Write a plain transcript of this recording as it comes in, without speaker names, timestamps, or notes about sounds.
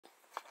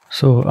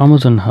So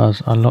Amazon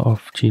has a lot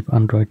of cheap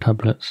Android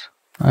tablets.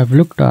 I've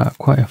looked at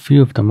quite a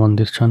few of them on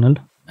this channel,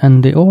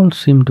 and they all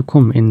seem to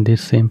come in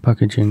this same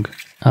packaging.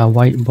 A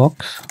white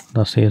box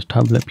that says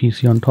tablet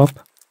PC on top,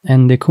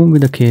 and they come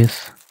with a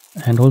case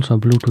and also a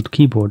Bluetooth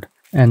keyboard,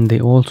 and they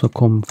also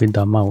come with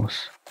a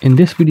mouse. In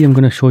this video I'm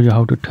going to show you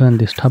how to turn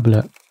this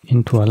tablet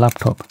into a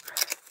laptop,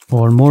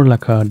 or more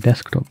like a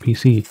desktop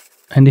PC.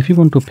 And if you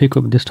want to pick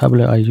up this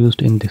tablet I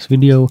used in this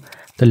video,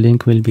 the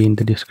link will be in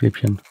the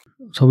description.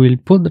 So we'll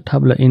put the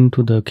tablet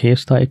into the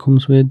case that it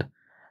comes with,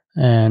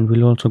 and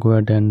we'll also go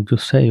ahead and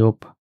just set it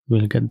up.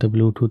 We'll get the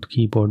Bluetooth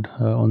keyboard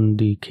on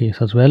the case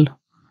as well,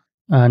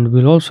 and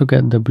we'll also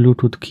get the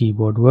Bluetooth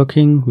keyboard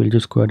working. We'll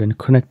just go ahead and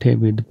connect it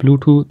with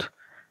Bluetooth,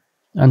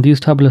 and these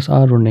tablets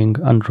are running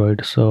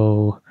Android,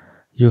 so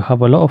you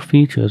have a lot of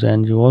features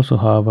and you also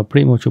have a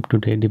pretty much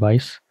up-to-date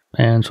device,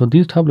 and so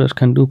these tablets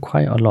can do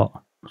quite a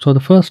lot. So the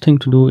first thing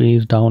to do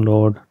is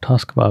download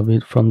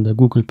Taskbar from the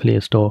Google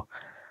Play Store.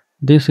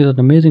 This is an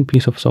amazing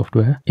piece of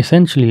software.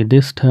 Essentially,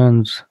 this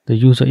turns the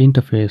user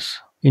interface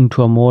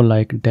into a more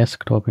like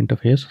desktop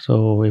interface.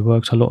 So it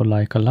works a lot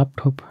like a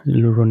laptop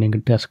running a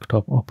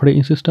desktop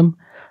operating system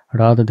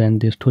rather than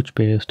this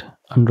touch-based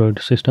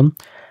Android system.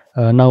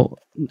 Now,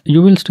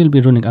 you will still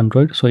be running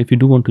Android, so if you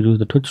do want to use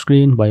the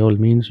touchscreen, by all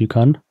means you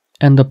can.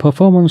 And the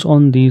performance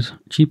on these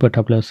cheaper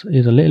tablets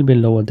is a little bit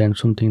lower than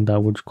something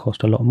that would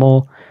cost a lot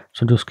more,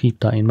 so just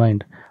keep that in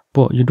mind.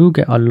 But you do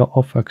get a lot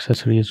of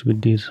accessories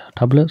with these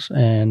tablets,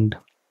 and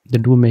they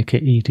do make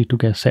it easy to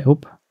get set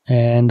up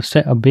and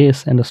set a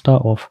base and a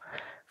start off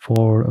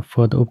for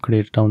further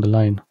upgrades down the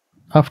line.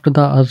 After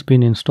that has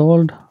been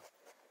installed,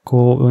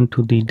 go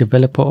into the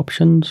developer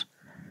options,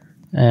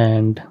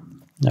 and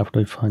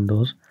after you find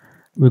those,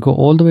 we go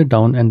all the way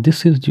down, and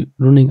this is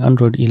running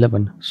Android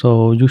 11,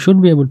 so you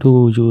should be able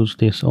to use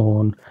this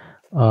on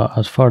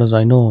as far as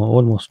I know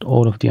almost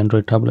all of the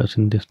Android tablets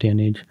in this day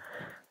and age.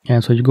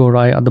 And so you go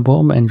right at the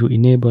bottom and you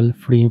enable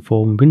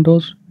freeform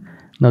windows.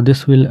 Now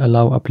this will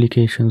allow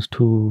applications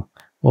to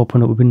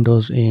open up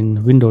windows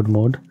in windowed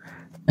mode,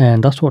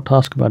 and that's what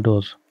Taskbar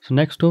does. So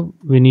next up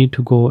we need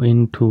to go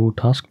into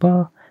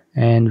Taskbar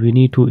and we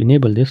need to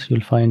enable this.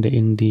 You'll find it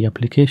in the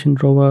application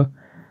drawer.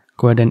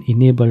 Go ahead and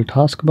enable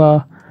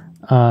Taskbar,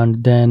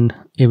 and then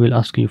it will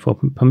ask you for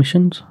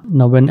permissions.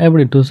 Now whenever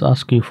it does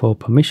ask you for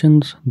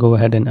permissions, go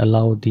ahead and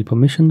allow the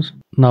permissions.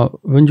 Now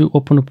when you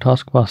open up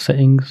Taskbar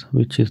settings,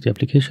 which is the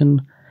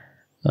application,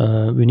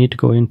 we need to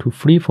go into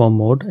freeform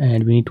mode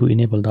and we need to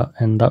enable that,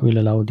 and that will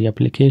allow the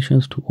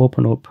applications to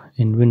open up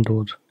in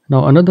Windows.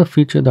 Now another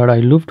feature that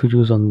I love to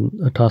use on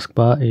a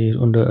Taskbar is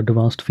under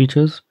advanced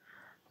features,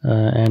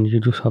 and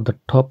you just have the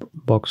top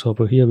box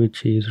over here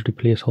which is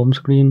replace home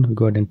screen. We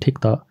go ahead and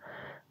tick that.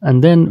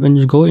 And then when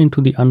you go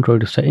into the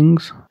Android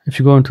settings, if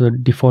you go into the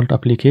default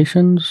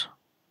applications,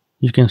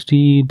 you can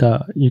see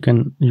that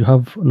you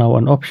have now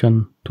an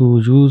option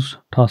to use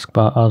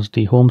Taskbar as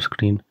the home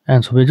screen.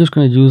 And so we're just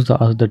going to use that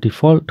as the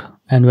default.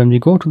 And when we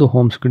go to the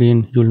home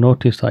screen, you'll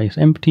notice that it's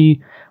empty,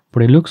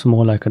 but it looks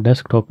more like a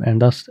desktop, and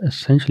that's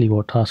essentially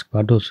what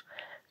Taskbar does.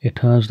 It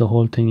turns the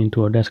whole thing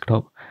into a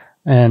desktop.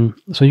 And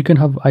so you can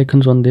have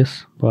icons on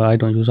this, but I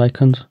don't use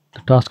icons. The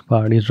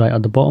taskbar is right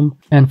at the bottom,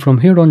 and from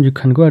here on you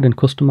can go ahead and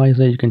customize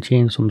it. You can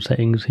change some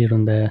settings here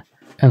and there,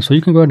 and so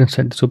you can go ahead and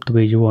set this up the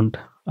way you want.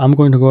 I'm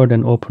going to go ahead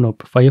and open up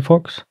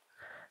Firefox,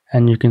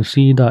 and you can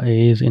see that it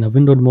is in a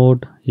windowed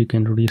mode. You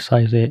can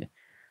resize it,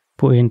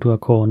 put it into a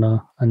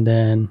corner, and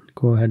then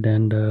go ahead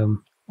and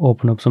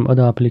open up some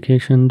other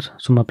applications.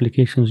 Some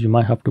applications you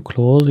might have to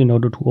close in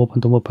order to open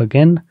them up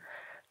again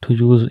to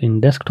use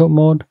in desktop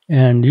mode.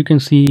 And you can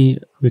see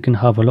we can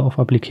have a lot of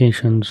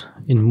applications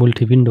in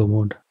multi-window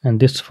mode, and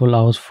this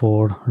allows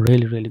for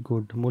really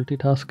good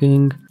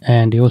multitasking,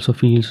 and it also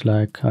feels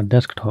like a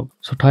desktop.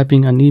 So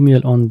typing an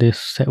email on this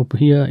setup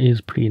here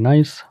is pretty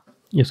nice.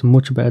 It's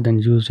much better than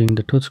using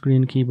the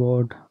touchscreen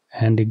keyboard,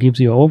 and it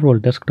gives you an overall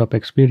desktop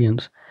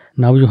experience.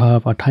 Now you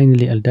have a tiny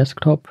little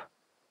desktop.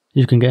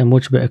 You can get a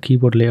much better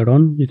keyboard later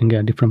on. You can get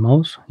a different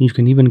mouse. You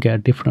can even get a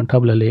different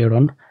tablet later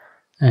on,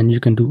 and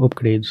you can do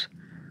upgrades.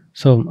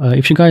 So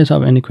if you guys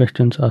have any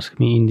questions, ask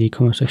me in the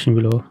comment section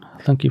below.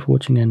 Thank you for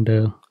watching, and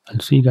I'll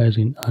see you guys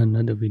in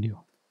another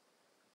video.